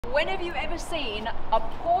When have you ever seen a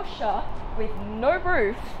Porsche with no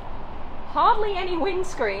roof, hardly any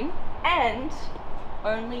windscreen, and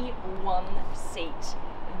only one seat?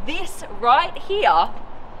 This right here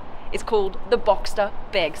is called the Porsche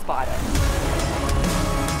Bergspyder.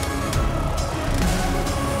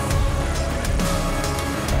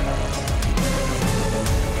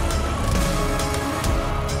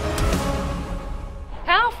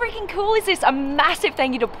 How freaking cool is this? A massive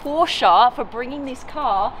thank you to Porsche for bringing this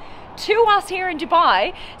car to us here in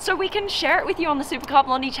Dubai so we can share it with you on the Supercar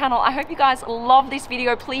Blondie channel. I hope you guys love this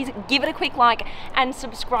video. Please give it a quick like and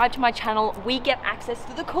subscribe to my channel. We get access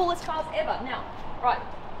to the coolest cars ever. Now, right,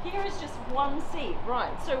 here is just one seat.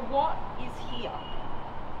 Right, so what is here?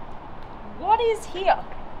 What is here?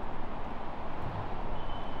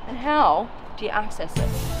 And how do you access it?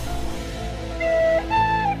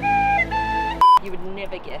 You would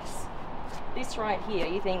never guess. This right here,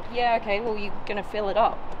 you think, yeah, okay, well, you're gonna fill it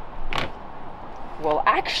up. Well,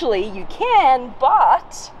 actually, you can,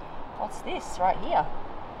 but what's this right here?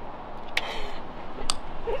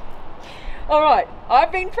 All right,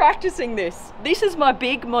 I've been practicing this. This is my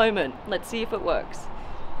big moment. Let's see if it works.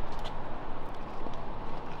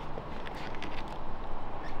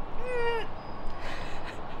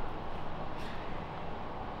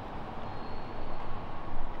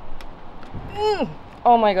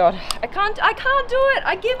 Oh my god, I can't do it.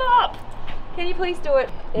 I give up. Can you please do it?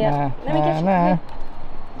 Yeah. Let me get you. Nah.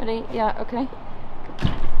 Ready? Yeah. Okay.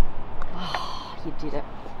 Oh, you did it.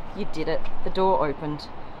 You did it. The door opened.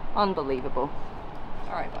 Unbelievable.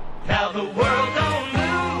 All right. Bye. Now the world don't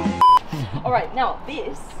move. All right. Now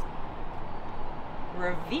this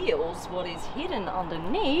reveals what is hidden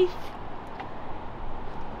underneath.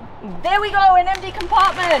 There we go. An empty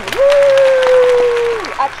compartment. Woo!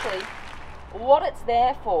 Actually, what it's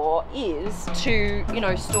there for is to, you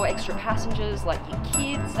know, store extra passengers like your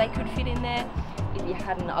kids. They could fit in there. If you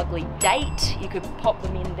had an ugly date, you could pop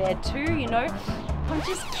them in there too, you know. I'm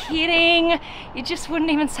just kidding. You just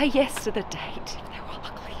wouldn't even say yes to the date if they were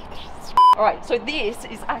ugly. All right, so this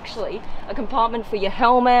is actually a compartment for your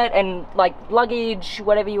helmet and like luggage,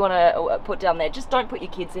 whatever you want to put down there. Just don't put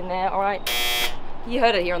your kids in there, all right? You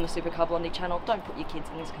heard it here on the Supercar Blondie channel. Don't put your kids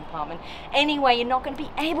in this compartment. Anyway, you're not going to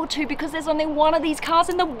be able to because there's only one of these cars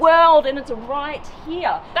in the world and it's right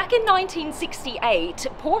here. Back in 1968,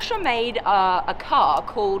 Porsche made a car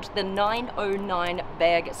called the 909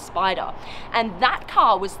 Bergspyder. And that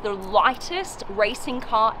car was the lightest racing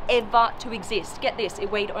car ever to exist. Get this,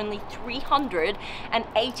 it weighed only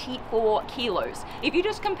 384 kilos. If you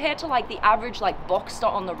just compare to like the average like Boxster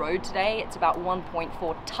on the road today, it's about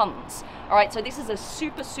 1.4 tons. All right, so this is a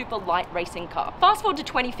super, super light racing car. Fast forward to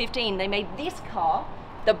 2015, they made this car,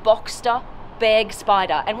 the Porsche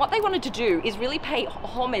Bergspyder, and what they wanted to do is really pay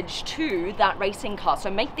homage to that racing car.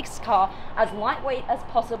 So make this car as lightweight as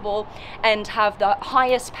possible and have the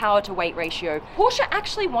highest power to weight ratio. Porsche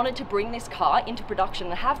actually wanted to bring this car into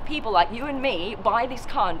production and have people like you and me buy this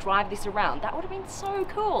car and drive this around. That would have been so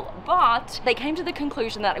cool. But they came to the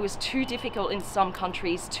conclusion that it was too difficult in some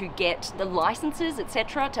countries to get the licenses,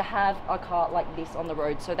 etc., to have a car like this on the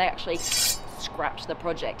road. So they actually scrapped the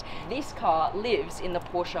project. This car lives in the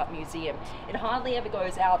Porsche Museum. It hardly ever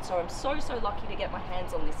goes out, so I'm so lucky to get my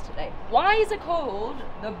hands on this today. Why is it called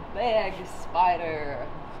the Bergspyder?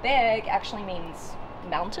 Berg actually means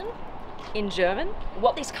mountain in German.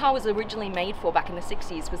 What this car was originally made for back in the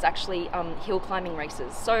 60s was actually hill climbing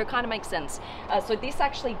races, so it kind of makes sense. So this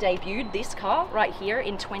actually debuted, this car right here,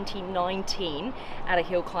 in 2019 at a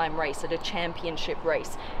hill climb race, at a championship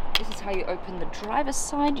race. This is how you open the driver's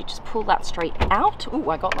side. You just pull that straight out.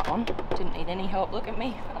 Oh, I got that one. Didn't need any help. Look at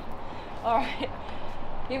me. All right,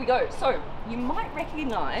 here we go. So you might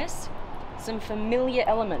recognize some familiar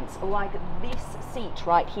elements like this seat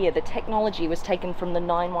right here. The technology was taken from the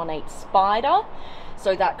 918 Spider.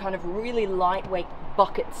 So that kind of really lightweight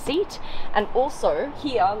bucket seat. And also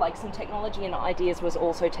here, like some technology and ideas was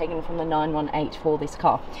also taken from the 918 for this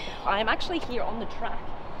car. I am actually here on the track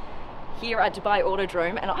here at Dubai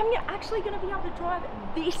Autodrome, and I'm actually going to be able to drive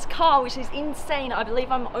this car, which is insane. I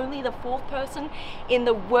believe I'm only the 4th person in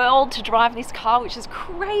the world to drive this car, which is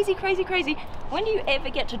crazy, crazy, crazy. When do you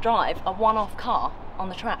ever get to drive a one-off car on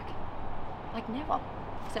the track? Like never,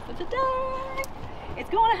 except for today.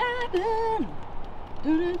 It's gonna happen.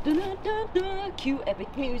 Dun, dun, dun, dun, dun. Cue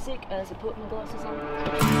epic music as I put my glasses on.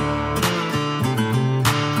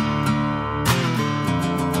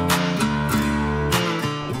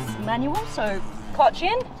 Manual, so clutch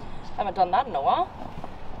in. Haven't done that in a while.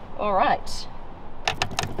 All right,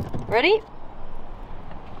 ready?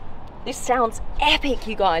 This sounds epic,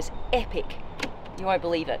 you guys, epic. You won't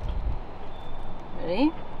believe it.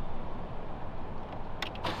 Ready?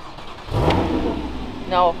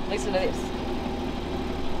 No, listen to this.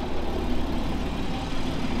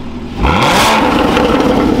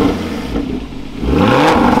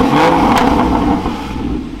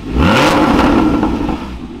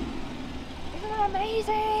 Isn't that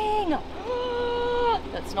amazing?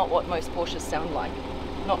 That's not what most Porsches sound like.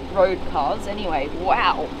 Not road cars anyway.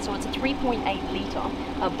 Wow. So it's a 3.8 litre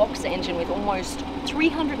boxer engine with almost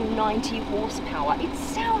 390 horsepower. It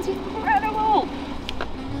sounds incredible.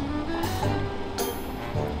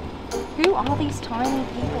 Who are these tiny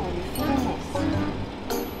people who fit in this?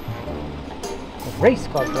 Race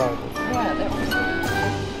car drivers. Yeah, they're awesome.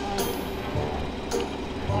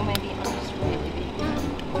 Or maybe I'm just really big.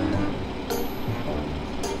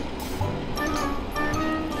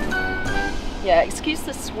 Yeah, excuse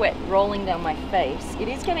the sweat rolling down my face. It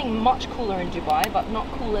is getting much cooler in Dubai, but not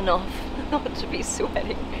cool enough not to be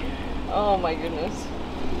sweating. Oh my goodness.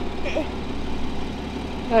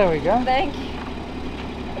 There we go. Thank you.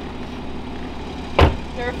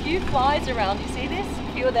 There are a few flies around, you see this?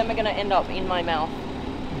 A few of them are going to end up in my mouth.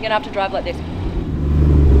 I'm going to have to drive like this.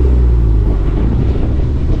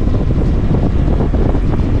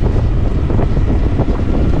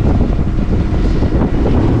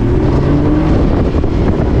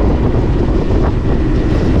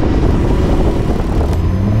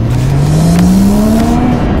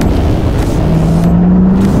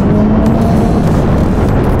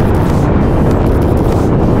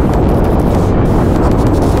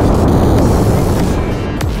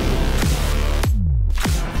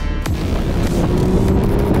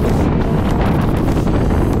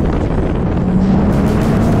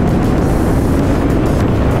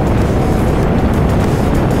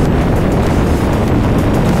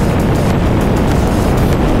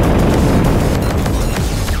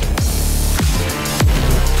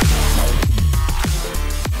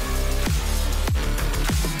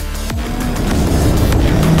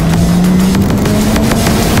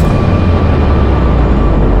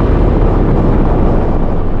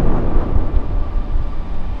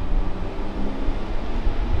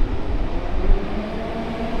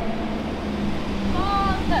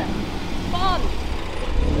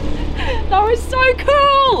 That was so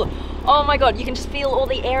cool! Oh my god, you can just feel all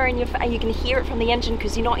the air in your face, and you can hear it from the engine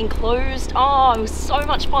because you're not enclosed. Oh, it was so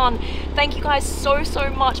much fun. Thank you guys so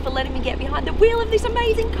much for letting me get behind the wheel of this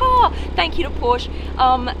amazing car. Thank you to Porsche.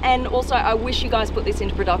 And also, I wish you guys put this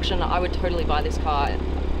into production. I would totally buy this car.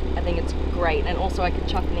 I think it's great. And also, I could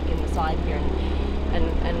chuck Nick in the side here and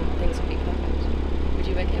things would be perfect. Would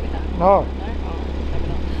you be okay with that? No. No? Oh, maybe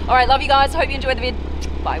not. All right, love you guys. Hope you enjoyed the vid.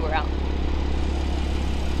 Bye, we're out.